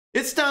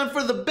It's time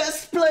for the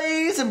best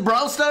plays in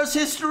Brawl Stars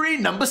history,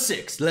 number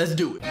 6. Let's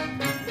do it.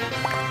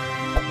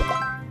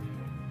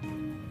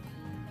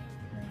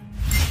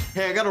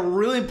 Hey, I got a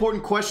really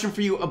important question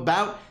for you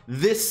about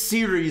this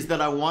series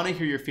that I want to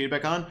hear your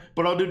feedback on,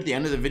 but I'll do it at the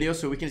end of the video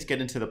so we can just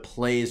get into the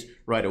plays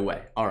right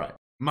away. All right.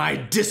 My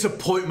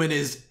disappointment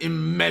is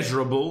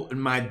immeasurable and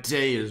my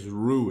day is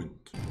ruined.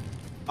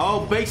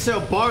 Oh, Bake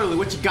Sale Barley,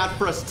 what you got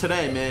for us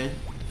today, man?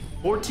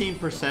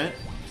 14%.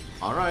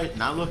 All right,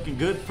 not looking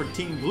good for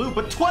Team Blue,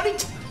 but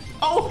 20.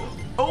 Oh.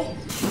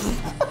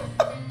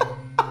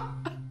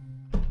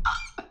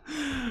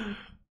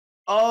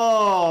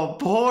 Oh,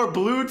 poor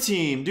blue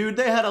team. Dude,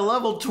 they had a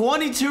level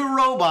 22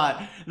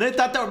 robot. They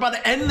thought they were about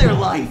to end their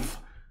life.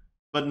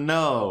 But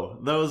no,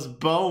 those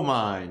bow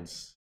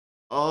mines.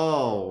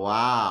 Oh,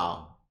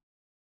 wow.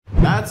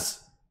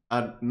 That's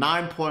a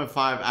 9.5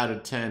 out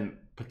of 10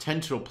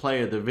 potential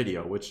play of the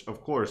video, which,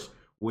 of course,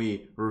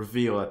 we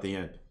reveal at the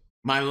end.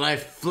 My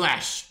life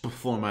flashed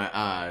before my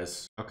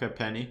eyes. Okay,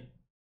 Penny.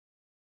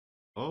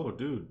 Oh,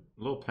 dude.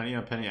 A little penny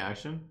on penny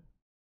action.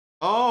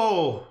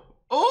 Oh!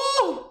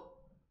 Oh!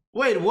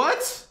 Wait,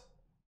 what?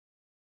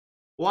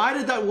 Why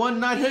did that one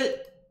not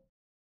hit?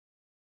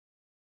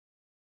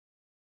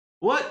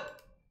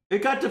 What?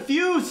 It got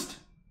diffused.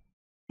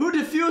 Who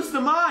diffused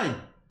the mine?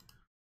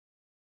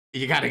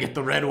 You gotta get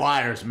the red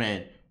wires,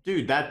 man.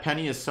 Dude, that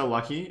penny is so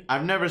lucky.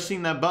 I've never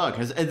seen that bug.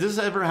 Has this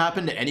ever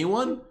happened to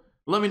anyone?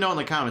 Let me know in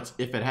the comments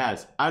if it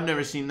has. I've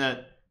never seen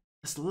that.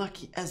 As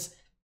lucky as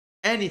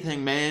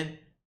anything, man.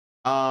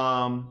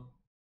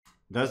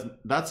 That's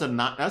a 10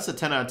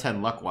 out of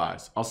 10 luck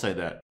wise. I'll say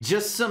that.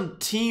 Just some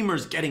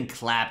teamers getting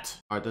clapped.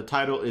 All right, the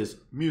title is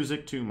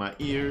Music to My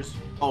Ears.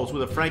 Oh, it's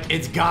with a Frank.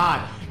 It's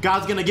God.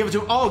 God's gonna give it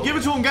to him. Oh, give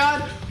it to him,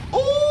 God.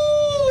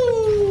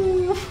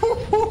 Ooh.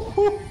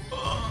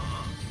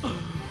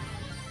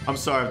 I'm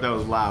sorry if that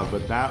was loud,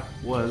 but that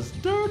was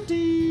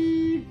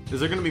dirty. Is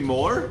there gonna be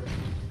more?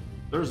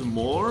 There's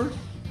more?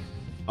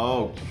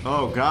 Oh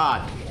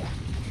God.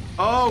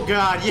 Oh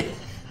God, yeah.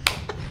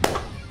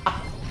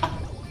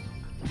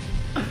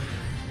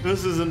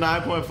 This is a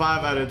 9.5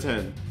 out of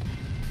 10.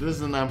 This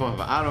is a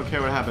 9.5. I don't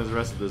care what happens the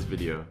rest of this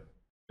video.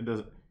 It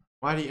doesn't.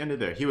 Why'd he end it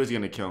there? He was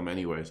gonna kill him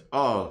anyways.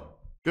 Oh,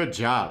 good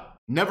job.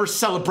 Never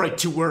celebrate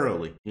too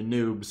early, you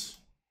noobs.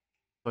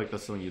 I feel like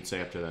that's something you'd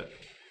say after that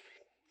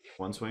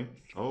one swing.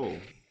 Oh,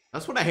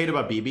 that's what I hate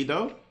about BB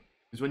though,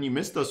 is when you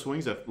miss those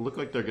swings that look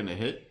like they're gonna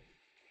hit.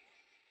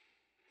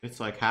 It's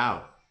like,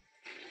 how?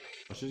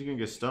 Oh, she's gonna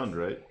get stunned,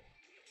 right?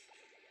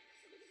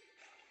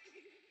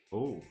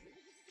 Oh.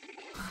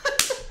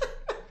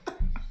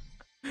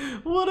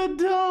 What a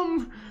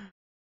dumb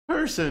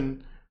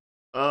person.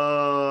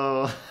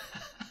 9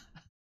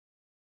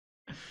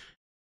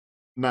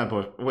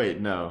 point.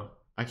 Wait, no.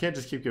 I can't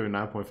just keep giving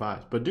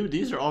 9.5. But dude,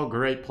 these are all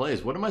great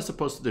plays. What am I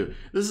supposed to do?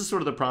 This is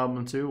sort of the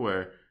problem too,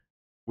 where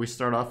we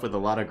start off with a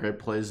lot of great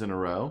plays in a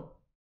row.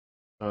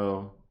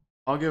 So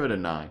I'll give it a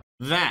 9.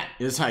 That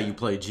is how you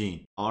play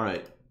Gene. All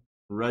right.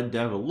 Red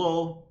Devil,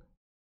 lol.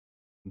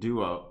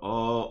 Duo.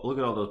 Oh, look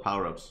at all those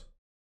power-ups.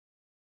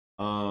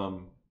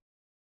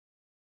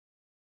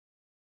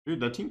 Dude,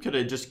 that team could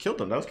have just killed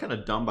them. That was kind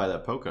of dumb by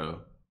that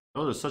Poco.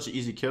 Oh, there's such an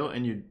easy kill,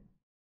 and you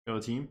kill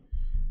a team.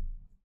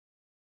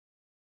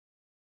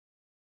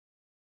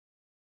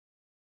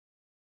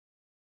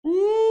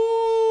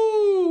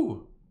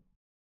 Woo!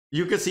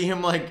 You could see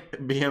him like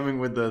BMing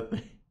with the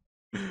thing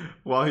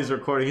while he's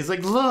recording. He's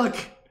like, look!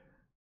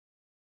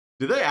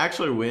 Did they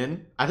actually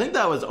win? I think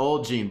that was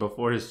old Gene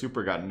before his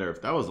super got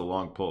nerfed. That was a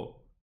long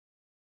pull.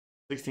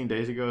 16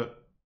 days ago?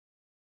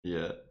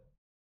 Yeah.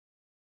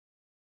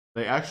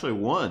 They actually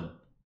won.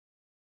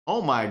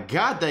 Oh my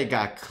God, they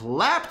got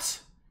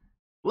clapped.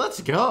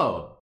 Let's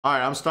go. All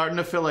right, I'm starting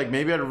to feel like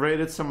maybe I'd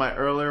rated some of my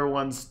earlier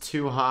ones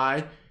too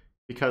high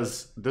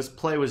because this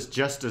play was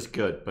just as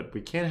good, but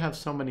we can't have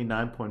so many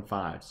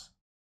 9.5s.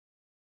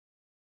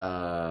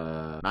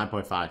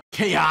 9.5.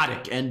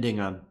 Chaotic ending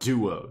on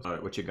duos. All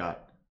right, what you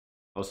got?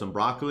 Oh, some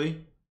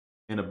broccoli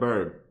and a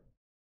bird.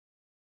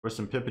 Or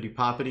some pippity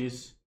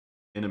poppities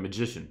and a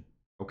magician.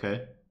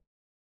 Okay.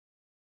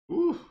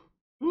 Ooh.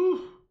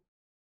 Ooh.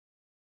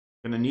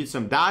 Gonna need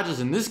some dodges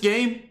in this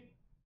game.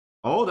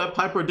 Oh, that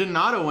Piper didn't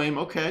auto-aim.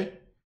 Okay.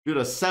 Dude,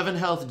 a 7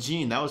 health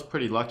Gene. That was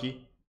pretty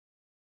lucky.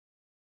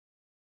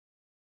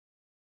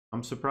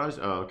 I'm surprised.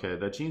 Oh, okay.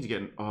 That Gene's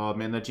getting... Oh,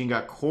 man, that Gene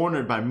got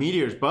cornered by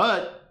meteors,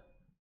 but...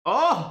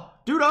 Oh,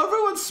 dude,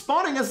 everyone's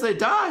spawning as they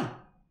die.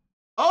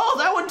 Oh,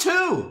 that one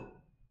too.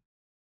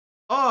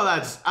 Oh,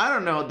 that's... I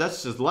don't know.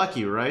 That's just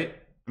lucky, right?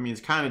 I mean,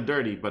 it's kind of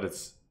dirty, but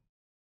it's...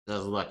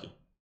 That's lucky.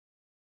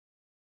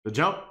 The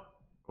jump.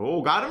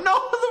 Oh, got him. No,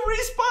 the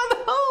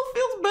respawn. Oh,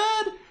 feels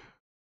bad.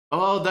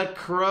 Oh, that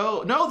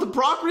crow. No, the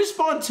Brock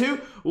respawn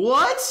too.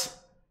 What?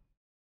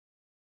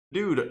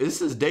 Dude,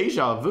 this is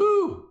deja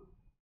vu.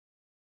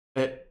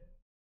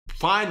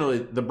 Finally,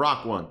 the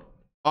Brock won.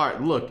 All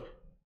right, look.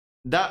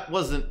 That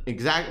wasn't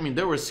exact. I mean,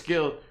 there was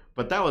skill,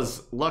 but that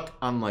was luck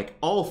on like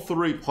all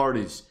 3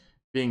 parties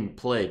being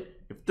played.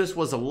 If this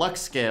was a luck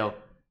scale,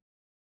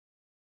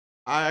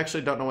 I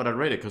actually don't know what I'd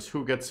rate it,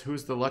 because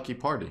who's the lucky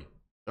party?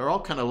 They're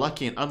all kind of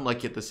lucky and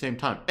unlucky at the same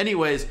time.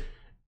 Anyways,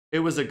 it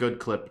was a good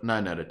clip,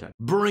 9 out of 10.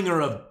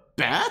 Bringer of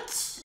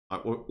bats?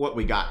 What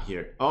we got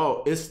here?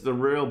 Oh, it's the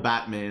real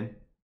Batman.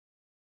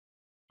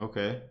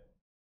 Okay.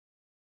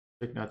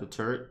 Taking out the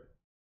turret.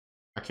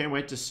 I can't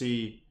wait to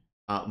see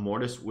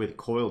Mortis with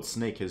Coiled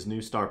Snake, his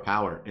new star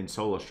power in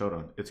Solo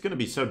Showdown. It's gonna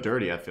be so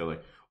dirty, I feel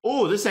like.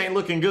 Oh, this ain't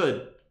looking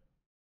good.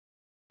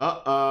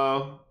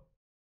 Uh-oh.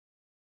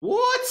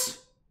 What?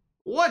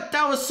 What?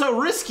 That was so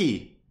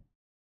risky.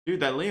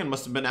 Dude, that Leon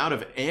must have been out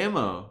of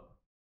ammo.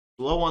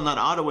 Slow on that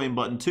auto aim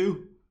button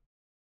too.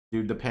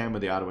 Dude, the Pam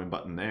with the auto aim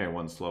button there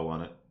wasn't slow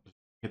on it.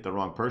 Hit the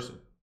wrong person.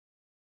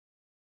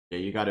 Yeah,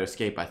 you gotta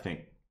escape, I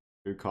think.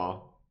 Good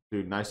call.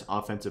 Dude, nice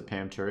offensive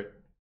Pam turret.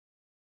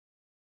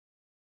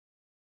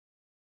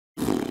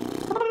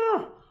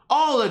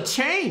 Oh, the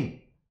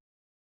chain!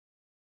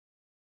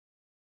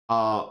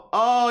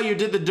 Oh, you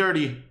did the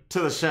dirty to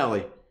the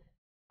Shelly.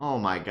 Oh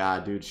my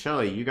god, dude.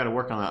 Shelly, you gotta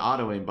work on that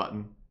auto aim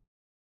button.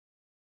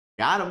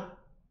 Got him.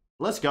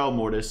 Let's go,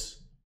 Mortis.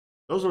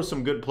 Those were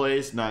some good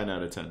plays. 9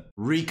 out of 10.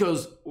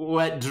 Rico's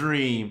wet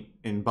dream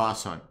in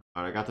Boss Hunt.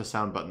 Alright, I got the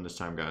sound button this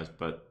time, guys,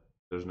 but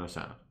there's no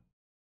sound.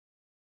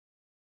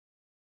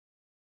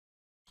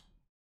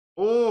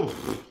 Oh!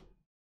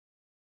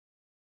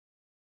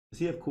 Does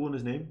he have cool in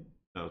his name?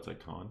 No, it's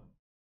like Con.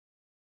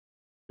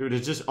 Dude,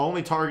 it's just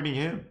only targeting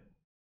him.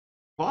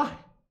 Why?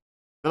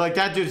 They're like,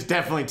 that dude's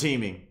definitely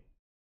teaming.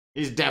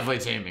 He's definitely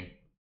teaming.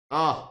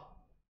 Oh.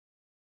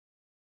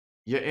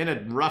 You're in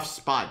a rough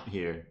spot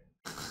here.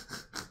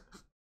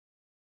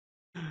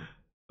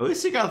 At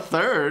least he got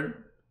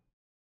third.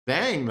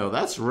 Dang, though,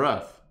 that's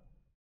rough.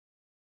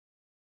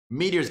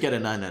 Meteors get a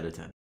 9 out of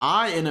 10.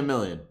 I in a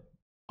million.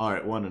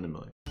 Alright, 1 in a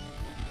million.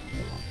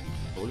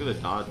 Oh, look at the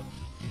dodge.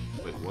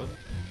 Wait, what?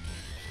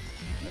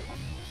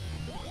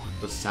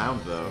 The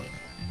sound, though.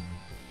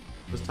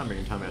 This time you're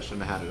gonna tell me I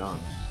shouldn't have had it on.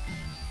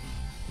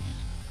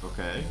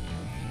 Okay.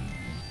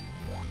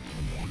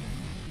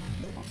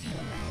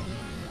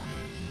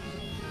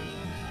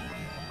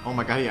 Oh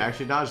my god, he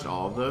actually dodged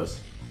all of those?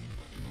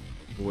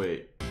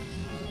 Wait.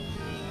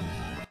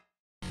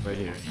 Right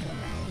here.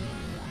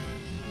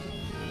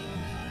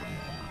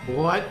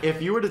 What?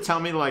 If you were to tell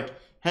me, like,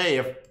 hey,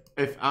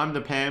 if I'm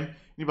the Pam,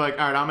 you'd be like,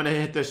 alright, I'm gonna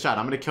hit this shot.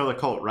 I'm gonna kill the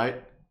Colt,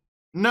 right?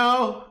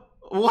 No!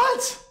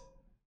 What?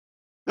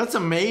 That's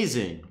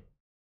amazing.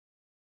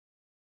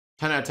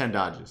 10 out of 10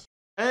 dodges.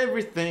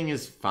 Everything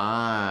is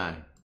fine.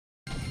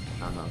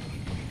 No.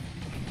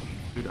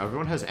 Dude,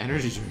 everyone has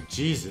energy drink.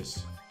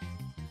 Jesus.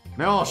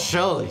 They're all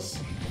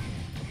Shellys.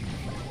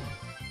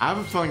 I have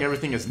a feeling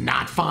everything is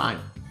not fine.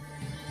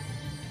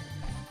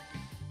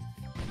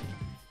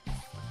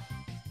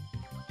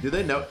 Do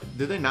they know?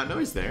 Did they not know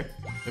he's there?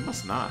 They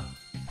must not.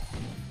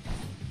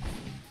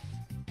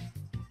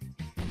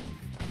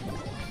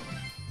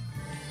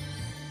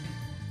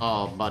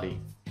 Oh, buddy.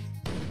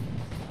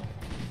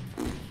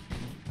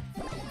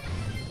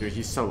 Dude,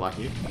 he's so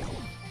lucky.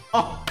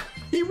 Oh,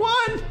 he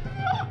won!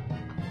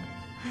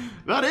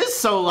 That is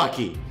so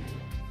lucky.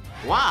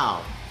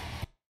 Wow.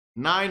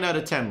 9 out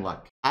of 10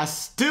 luck. I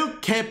still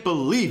can't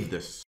believe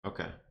this.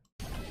 Okay.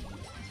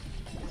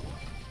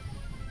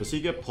 Does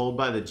he get pulled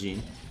by the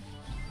gene?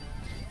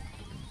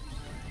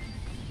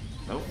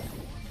 Nope.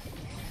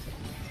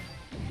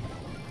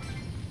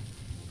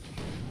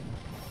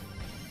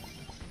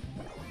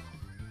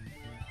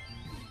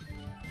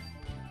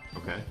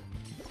 Okay.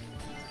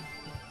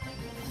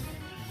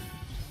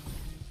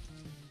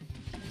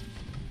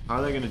 How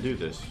are they gonna do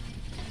this?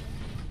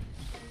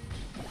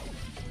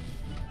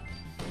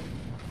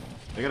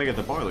 They gotta get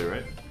the barley,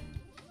 right?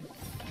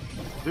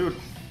 Dude.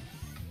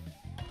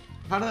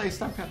 How do they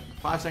stop counting?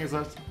 5 seconds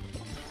left.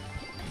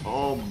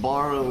 Oh,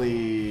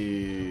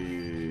 barley.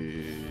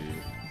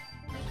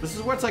 This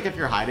is where it's like if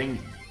you're hiding,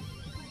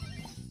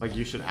 like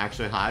you should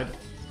actually hide.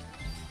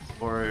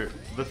 Or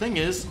the thing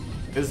is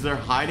they're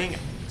hiding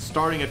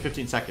starting at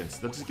 15 seconds.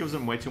 That just gives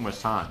them way too much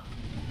time.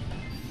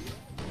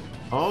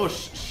 Oh,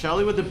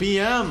 Shelly with the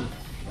BM.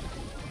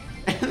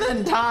 And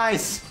then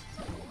dies.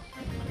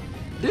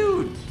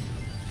 Dude.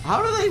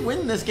 How do they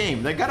win this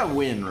game? They gotta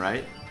win,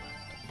 right?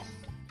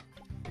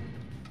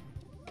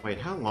 Wait,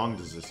 how long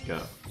does this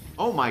go?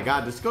 Oh my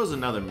god, this goes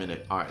another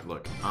minute. Alright,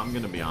 look, I'm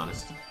gonna be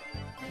honest.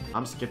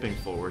 I'm skipping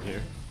forward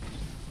here.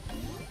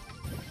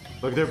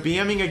 Look, they're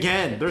BMing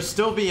again. They're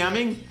still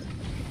BMing?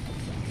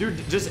 Dude,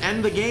 just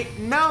end the game.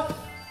 Nope.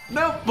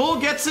 Nope, Bull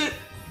gets it.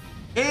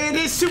 And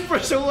his Super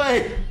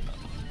Soleil.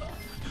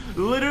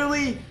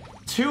 Literally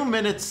 2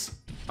 minutes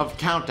of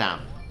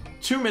countdown.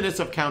 2 minutes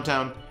of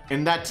countdown,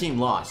 and that team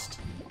lost.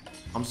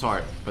 I'm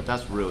sorry, but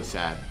that's really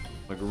sad.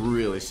 Like,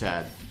 really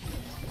sad.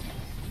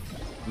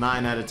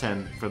 9 out of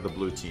 10 for the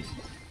blue team.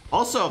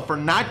 Also, for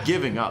not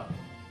giving up.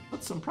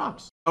 That's some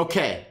props.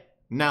 Okay,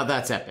 now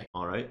that's epic.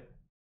 All right.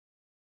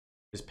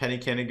 Is Penny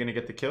Cannon gonna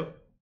get the kill?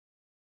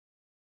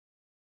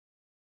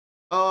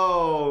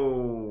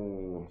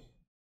 Oh.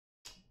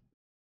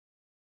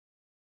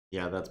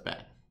 Yeah, that's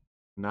bad.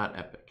 Not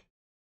epic.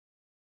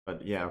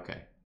 But yeah,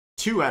 okay.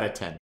 2 out of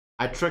 10.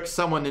 I tricked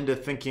someone into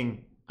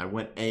thinking I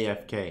went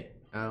AFK.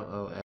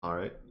 LOL.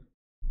 Alright.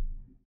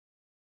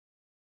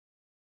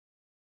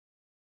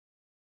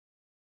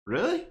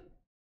 Really?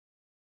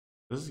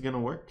 This is gonna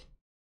work?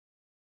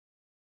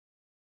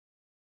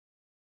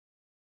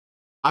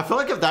 I feel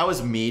like if that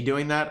was me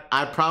doing that,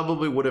 I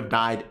probably would have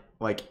died,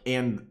 like,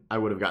 and I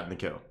would have gotten the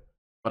kill.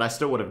 But I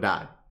still would have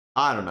died.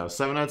 I don't know,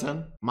 7 out of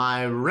 10?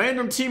 My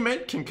random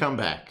teammate can come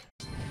back.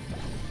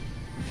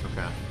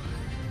 Okay.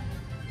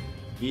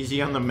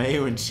 Easy on the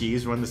mayo and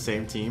cheese, run the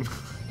same team.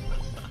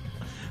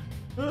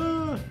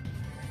 Are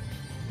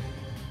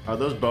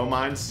those bow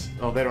mines?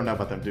 Oh, they don't know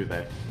about them, do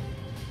they?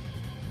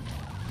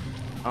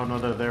 Oh no,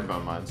 they're their bow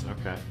mines,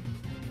 okay.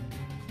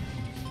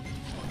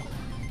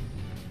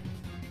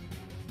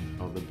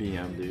 Oh, the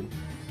BM, dude.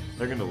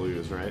 They're gonna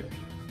lose, right?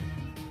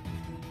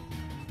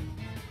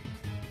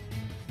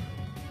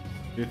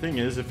 The thing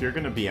is, if you're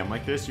gonna BM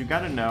like this, you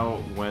gotta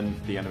know when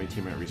the enemy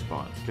teammate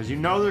respawns. Because you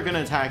know they're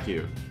gonna attack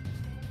you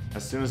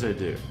as soon as they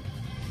do.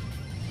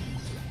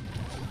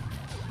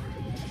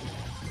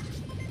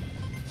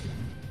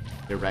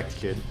 Get wrecked,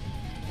 kid.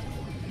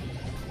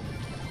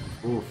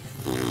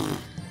 Oof.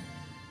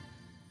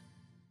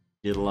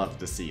 You'd love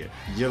to see it.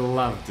 You'd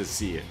love to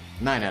see it.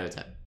 9 out of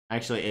 10.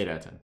 Actually, 8 out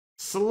of 10.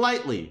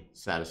 Slightly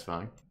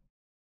satisfying.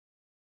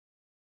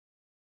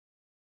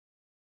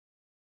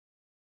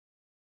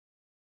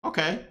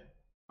 Okay.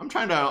 I'm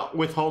trying to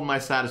withhold my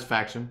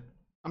satisfaction.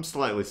 I'm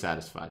slightly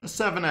satisfied. A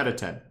 7 out of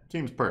 10.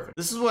 Seems perfect.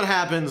 This is what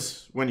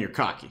happens when you're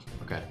cocky.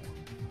 Okay.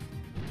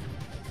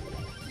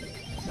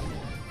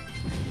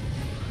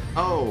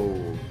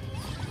 Oh.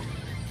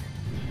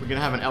 We're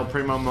gonna have an El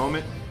Primo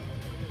moment.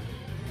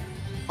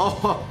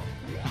 Oh.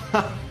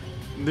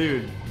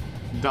 Dude.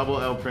 Double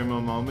El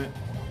Primo moment.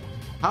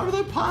 How do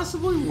they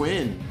possibly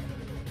win?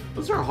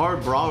 Those are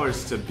hard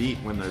brawlers to beat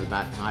when they're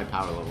that high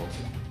power level.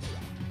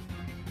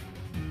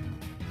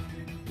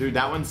 Dude,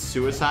 that one's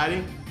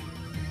suiciding?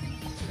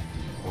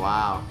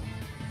 Wow.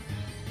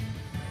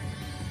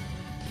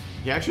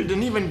 He actually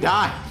didn't even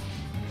die.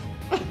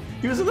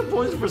 He was in the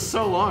poison for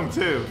so long,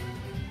 too.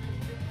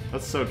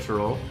 That's so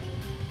troll.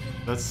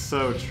 That's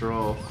so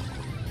troll.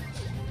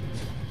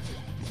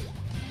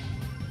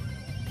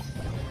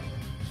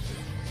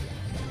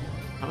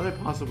 How do they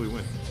possibly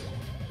win?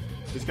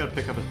 He's gotta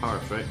pick up his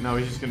power-ups, right? No,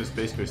 he's just gonna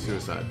basically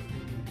suicide.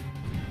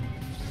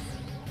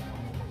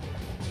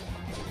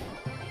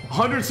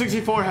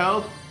 164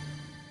 health?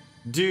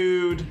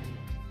 Dude.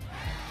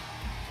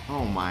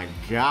 Oh my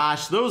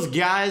gosh. Those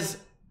guys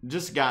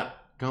just got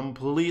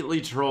completely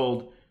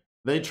trolled.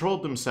 They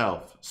trolled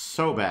themselves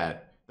so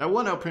bad. That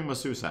one El Primo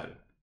suicided.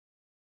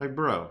 Like,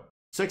 bro.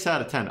 6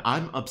 out of 10.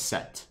 I'm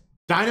upset.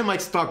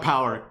 Dynamite star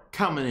power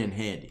coming in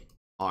handy.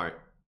 Alright.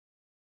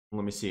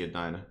 Let me see it,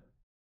 Dyna.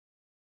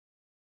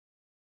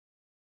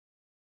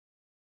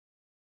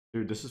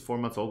 Dude, this is 4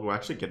 months old. We're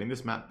actually getting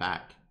this map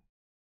back.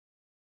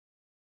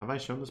 Have I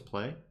shown this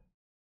play?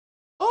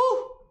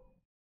 Oh!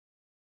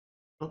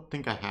 I don't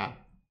think I have.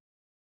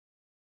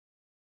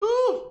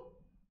 Ooh!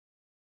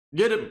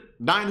 Get him,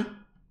 Dyna.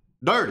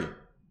 Dirty.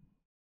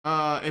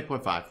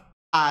 8.5.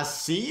 I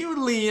see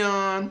you,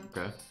 Leon.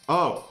 Okay.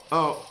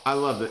 Oh, I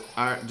loved it.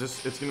 Alright,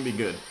 it's gonna be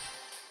good.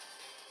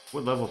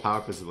 What level of power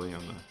up is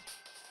Leon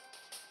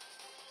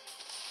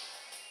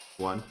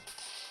though? 1,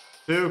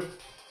 2.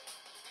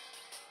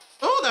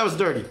 Oh, that was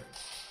dirty.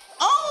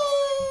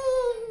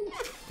 Oh!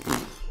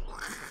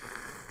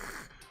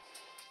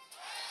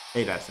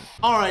 8 out of 10.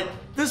 Alright,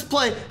 this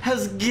play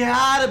has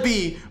gotta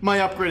be my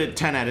upgraded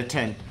 10 out of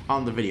 10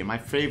 on the video. My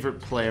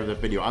favorite play of the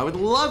video. I would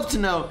love to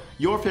know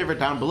your favorite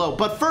down below.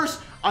 But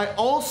first, I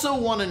also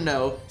want to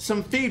know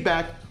some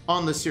feedback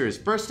on the series.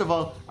 First of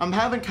all, I'm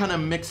having kind of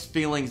mixed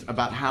feelings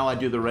about how I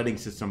do the rating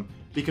system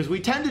because we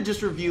tend to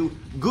just review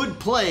good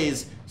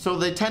plays, so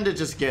they tend to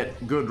just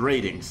get good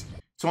ratings.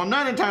 So I'm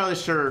not entirely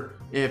sure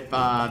if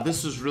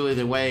this is really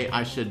the way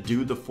I should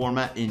do the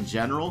format in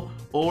general,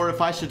 or if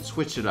I should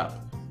switch it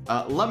up.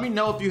 Let me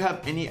know if you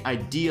have any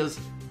ideas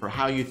for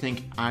how you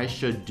think I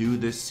should do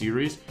this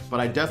series, but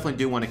I definitely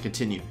do want to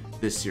continue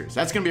this series.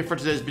 That's going to be it for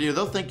today's video,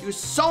 though. Thank you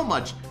so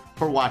much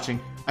for watching.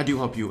 I do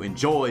hope you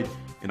enjoyed,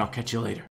 and I'll catch you later.